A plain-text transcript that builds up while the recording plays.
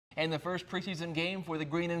And the first preseason game for the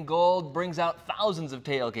green and gold brings out thousands of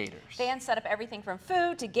tailgaters. Fans set up everything from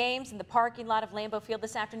food to games in the parking lot of Lambeau Field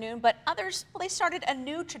this afternoon, but others, well, they started a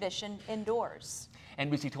new tradition indoors.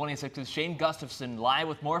 NBC 26's Shane Gustafson live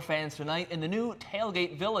with more fans tonight in the new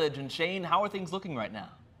Tailgate Village. And Shane, how are things looking right now?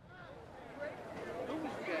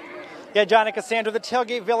 Yeah, John and Cassandra, the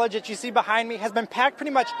Tailgate Village that you see behind me has been packed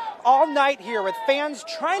pretty much all night here with fans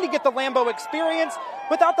trying to get the Lambeau experience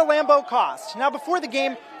without the Lambeau cost. Now, before the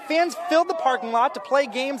game, fans filled the parking lot to play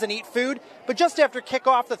games and eat food, but just after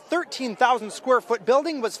kickoff, the 13,000 square foot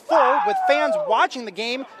building was full with fans watching the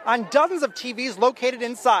game on dozens of TVs located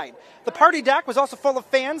inside. The party deck was also full of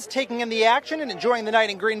fans taking in the action and enjoying the night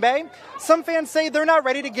in Green Bay. Some fans say they're not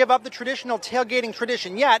ready to give up the traditional tailgating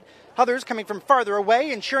tradition yet. Others, coming from farther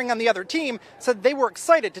away and cheering on the other team, said they were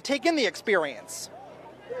excited to take in the experience.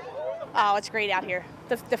 Oh, it's great out here.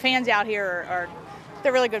 The fans out here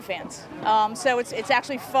they're really good fans. So it's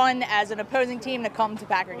actually fun as an opposing team to come to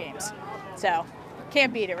Packer games. So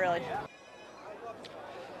can't beat it, really.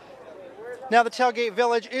 Now, the Tailgate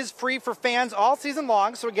Village is free for fans all season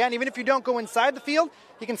long. So again, even if you don't go inside the field,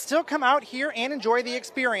 you can still come out here and enjoy the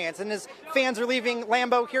experience. And as fans are leaving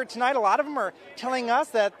Lambeau here tonight, a lot of them are telling us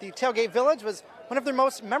that the Tailgate Village was one of their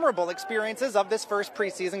most memorable experiences of this first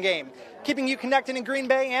preseason game. Keeping you connected in Green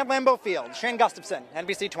Bay and Lambeau Field, Shane Gustafson,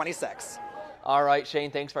 NBC 26. All right,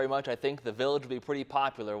 Shane, thanks very much. I think the Village will be pretty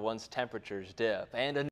popular once temperatures dip. And